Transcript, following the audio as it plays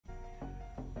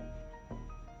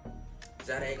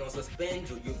Ja ain't gonna suspend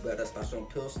you. You better start showing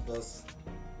pistols.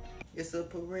 It's a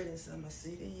parade inside my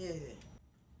city, yeah.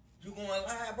 You going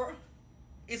live, bro?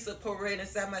 It's a parade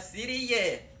inside my city,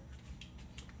 yeah.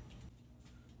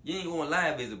 You ain't going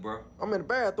live, is it, bro? I'm in the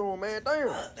bathroom, man.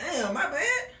 Damn. Damn, my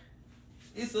bad.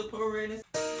 It's a parade inside.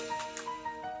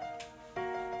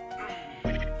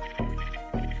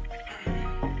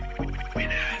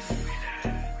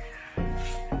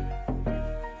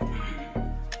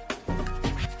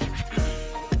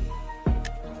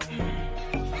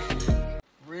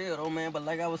 Real though, man, but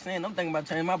like I was saying, I'm thinking about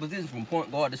changing my position from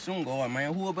point guard to shooting guard,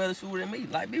 man. Who a better shooter than me?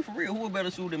 Like, be for real, who a better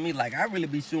shooter than me? Like, I really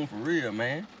be shooting for real,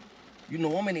 man. You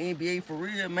know, I'm in the NBA for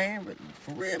real, man.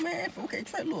 For real, man. Okay,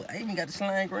 Trey, look, I even got the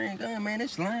slime green gun, man.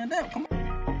 It's slimed out. Come on.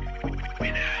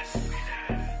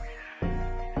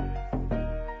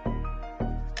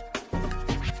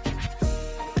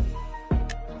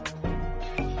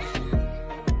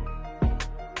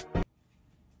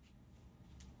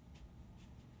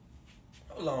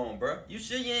 Hold on, bro. You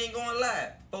sure you ain't going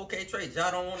live? 4K Trey, y'all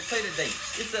don't want to play today.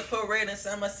 It's a parade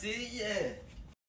inside my city, yeah.